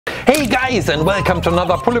Hey guys, and welcome to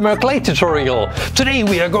another Polymer clay tutorial. Today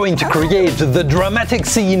we are going to create the dramatic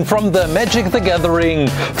scene from the Magic the Gathering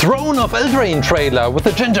Throne of Eldraine trailer with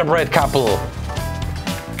the gingerbread couple.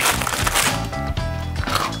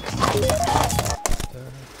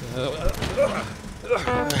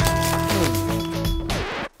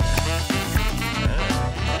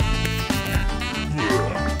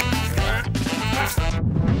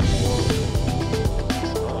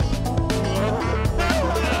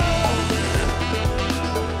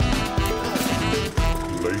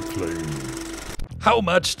 How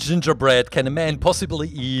much gingerbread can a man possibly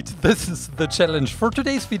eat? This is the challenge for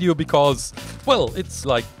today's video because, well, it's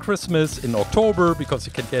like Christmas in October because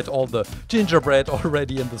you can get all the gingerbread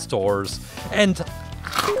already in the stores. And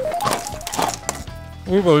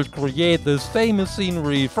we will create this famous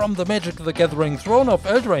scenery from the Magic the Gathering Throne of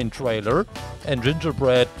Eldraine trailer. And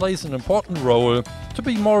gingerbread plays an important role. To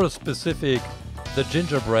be more specific, the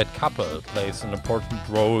gingerbread couple plays an important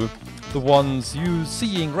role. The ones you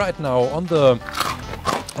seeing right now on the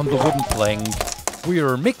wooden plank. We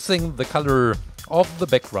are mixing the color of the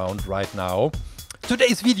background right now.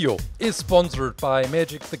 Today's video is sponsored by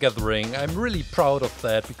Magic the Gathering. I'm really proud of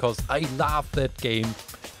that because I love that game.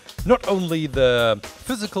 Not only the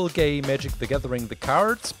physical game Magic the Gathering, the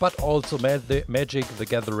cards, but also Magic the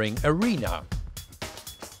Gathering Arena.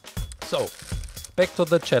 So, back to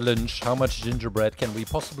the challenge. How much gingerbread can we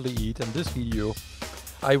possibly eat in this video?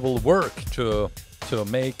 I will work to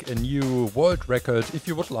make a new world record. If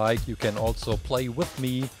you would like, you can also play with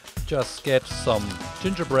me. Just get some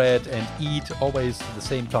gingerbread and eat always at the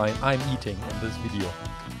same time I'm eating in this video.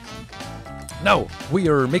 Now we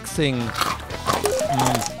are mixing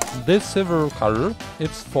this silver color.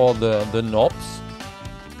 It's for the knobs,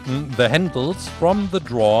 the handles from the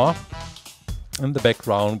drawer in the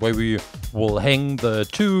background where we will hang the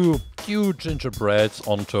two huge gingerbreads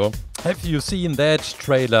onto. Have you seen that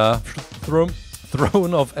trailer,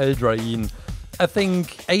 Throne of Eldraine? I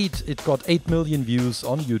think it got 8 million views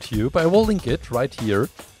on YouTube. I will link it right here.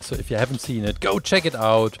 So if you haven't seen it, go check it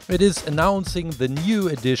out. It is announcing the new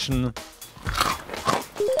edition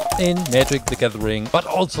in Magic the Gathering, but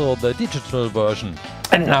also the digital version.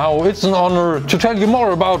 And now it's an honor to tell you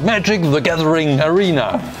more about Magic the Gathering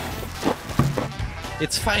Arena.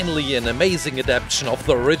 It's finally an amazing adaptation of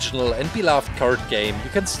the original and beloved card game. You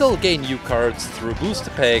can still gain new cards through booster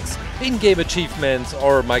packs, in-game achievements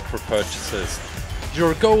or micro-purchases.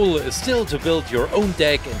 Your goal is still to build your own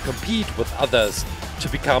deck and compete with others to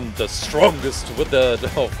become the strongest wizard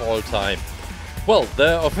of all time. Well,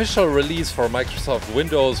 the official release for Microsoft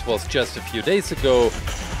Windows was just a few days ago.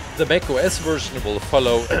 The macOS version will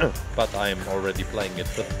follow, but I'm already playing it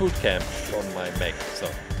with Boot Camp on my Mac, so...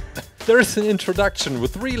 There's an introduction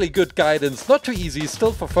with really good guidance, not too easy,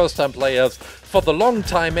 still for first-time players. For the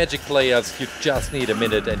long-time Magic players, you just need a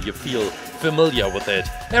minute and you feel familiar with it.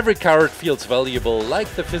 Every card feels valuable, like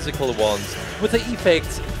the physical ones. With the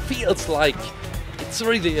effects, it feels like it's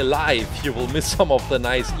really alive. You will miss some of the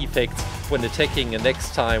nice effects when attacking the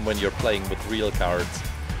next time when you're playing with real cards.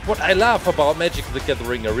 What I love about Magic the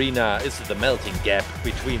Gathering Arena is the melting gap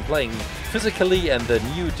between playing physically and the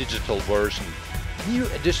new digital version. New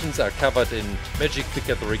editions are covered in Magic the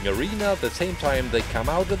Gathering Arena the same time they come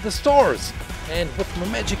out in the stores. And with my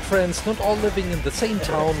Magic friends not all living in the same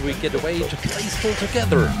town, we get away to play still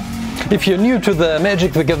together. If you're new to the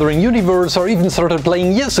Magic the Gathering universe or even started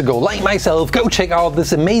playing years ago, like myself, go check out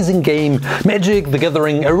this amazing game, Magic the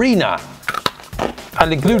Gathering Arena.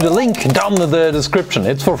 I'll include a link down in the description,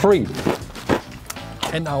 it's for free.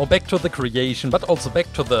 And now back to the creation, but also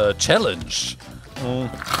back to the challenge.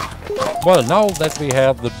 Well, now that we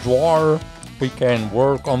have the drawer, we can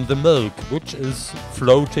work on the milk, which is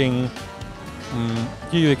floating.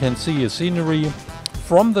 Here you can see a scenery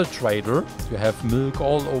from the trailer. You have milk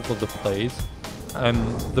all over the place. And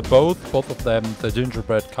both of them, the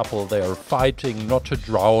gingerbread couple, they are fighting not to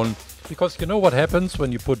drown. Because you know what happens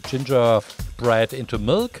when you put gingerbread into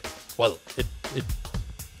milk? Well, it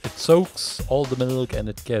soaks all the milk and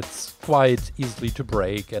it gets quite easily to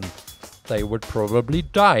break and they would probably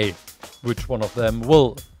die, which one of them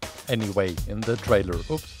will anyway in the trailer.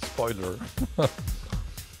 Oops, spoiler.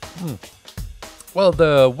 Well,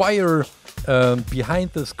 the wire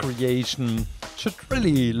behind this creation should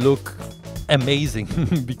really look amazing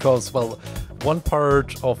because, well, one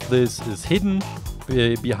part of this is hidden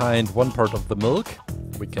behind one part of the milk.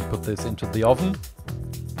 We can put this into the oven.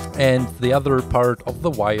 And the other part of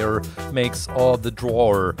the wire makes all the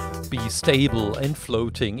drawer be stable and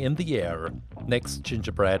floating in the air. Next,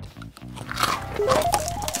 gingerbread.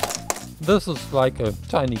 This is like a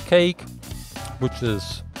tiny cake, which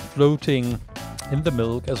is floating in the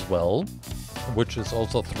milk as well, which is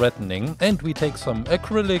also threatening. And we take some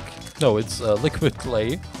acrylic, no, it's liquid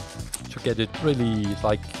clay, to get it really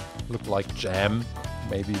look like jam.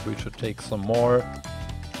 Maybe we should take some more.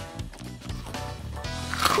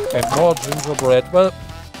 And more gingerbread. Well,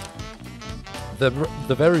 the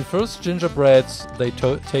very first gingerbreads, they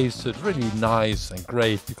tasted really nice and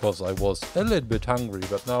great because I was a little bit hungry.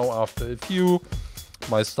 But now after a few,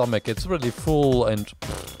 my stomach gets really full and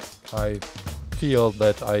I feel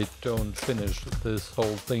that I don't finish this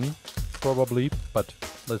whole thing, probably. But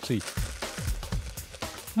let's see.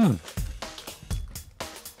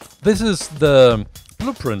 This is the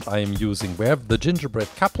blueprint I am using. We have the gingerbread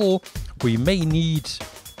couple. We may need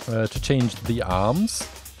to change the arms,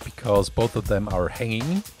 because both of them are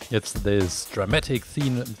hanging. It's this dramatic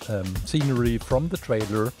scenery from the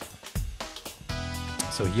trailer.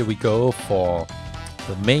 So here we go for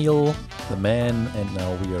the male, the man, and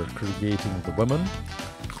now we are creating the woman.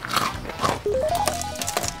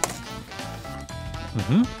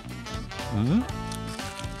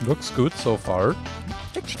 Looks good so far.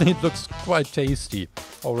 Actually, it looks quite tasty.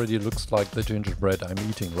 Already looks like the gingerbread I'm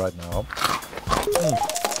eating right now.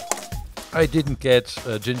 I didn't get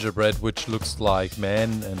a gingerbread which looks like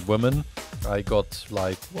man and woman. I got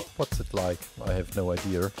like, what's it like? I have no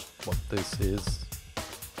idea what this is.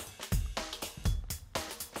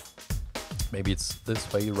 Maybe it's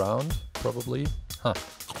this way around, probably. Huh.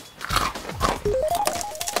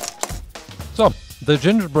 So, the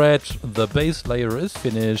gingerbread, the base layer is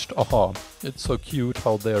finished. Oh, it's so cute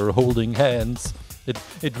how they're holding hands.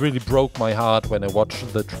 It really broke my heart when I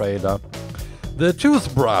watched the trailer. The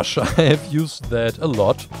toothbrush, I have used that a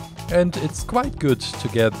lot, and it's quite good to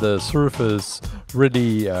get the surface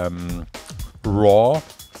really raw,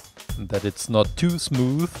 that it's not too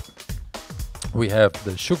smooth. We have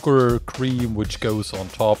the sugar cream which goes on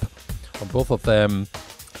top on both of them,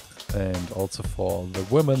 and also for the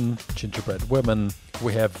women, gingerbread women,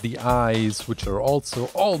 we have the eyes which are also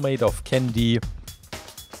all made of candy.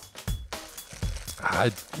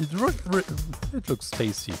 It looks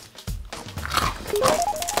tasty.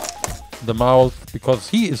 The mouth, because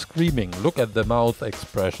he is screaming. Look at the mouth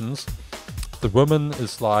expressions. The woman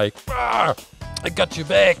is like, ah, I got you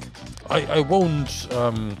back. I won't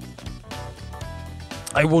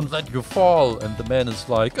let you fall. And the man is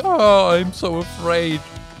like, oh, I'm so afraid.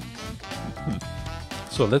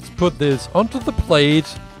 So let's put this onto the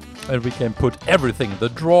plate, and we can put everything, the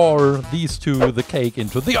drawer, these two, the cake,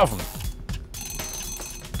 into the oven.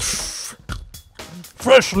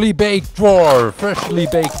 Freshly baked drawer, freshly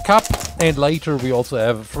baked cup, and later we also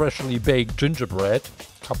have a freshly baked gingerbread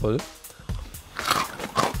couple.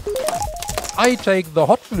 I take the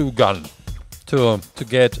hot glue gun to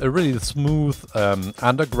get a really smooth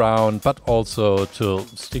underground, but also to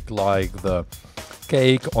stick like the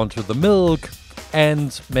cake onto the milk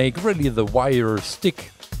and make really the wire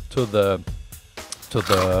stick to the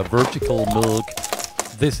vertical milk.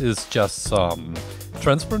 This is just some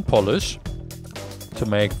transparent polish to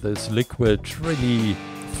make this liquid really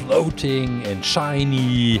floating and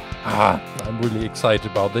shiny. I'm really excited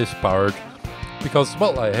about this part because,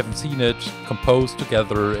 well, I haven't seen it composed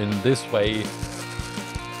together in this way.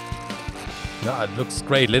 Yeah, it looks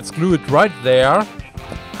great. Let's glue it right there.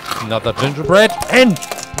 Another gingerbread, and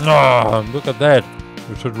look at that.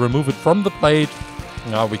 We should remove it from the plate.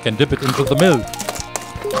 Now we can dip it into the milk.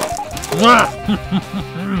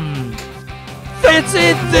 That's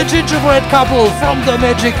it, the gingerbread couple from the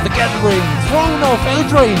Magic the Gathering Throne of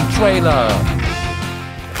Eldraine trailer.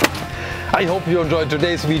 I hope you enjoyed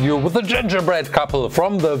today's video with the gingerbread couple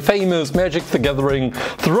from the famous Magic the Gathering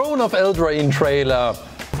Throne of Eldraine trailer.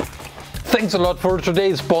 Thanks a lot for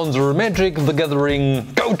today's sponsor, Magic the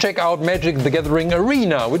Gathering. Go check out Magic the Gathering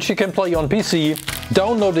Arena, which you can play on PC,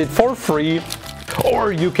 download it for free.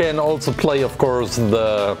 Or you can also play, of course,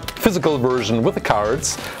 the physical version with the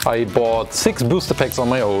cards. I bought 6 booster packs on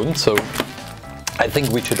my own, so I think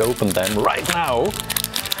we should open them right now.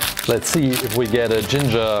 Let's see if we get a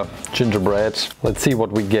gingerbread. Let's see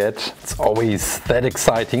what we get. It's always that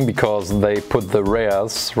exciting because they put the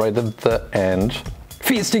rares right at the end.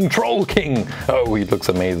 Feasting Troll King! Oh, he looks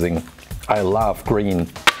amazing. I love green.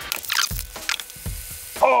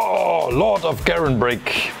 Oh, Lord of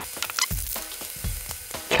Garenbrick.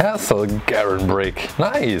 Castle Garenbrick.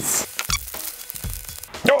 Nice.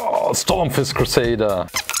 Oh, Stormfist Crusader.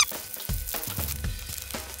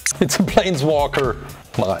 It's a Planeswalker.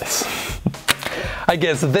 Nice. I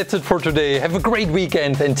guess that's it for today. Have a great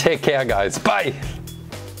weekend and take care, guys. Bye.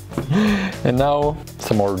 And now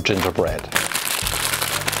some more gingerbread.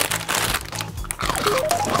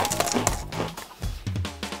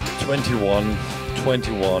 '21.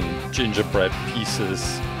 21 gingerbread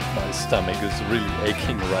pieces. My stomach is really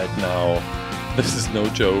aching right now. This is no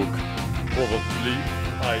joke. Probably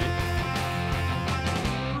I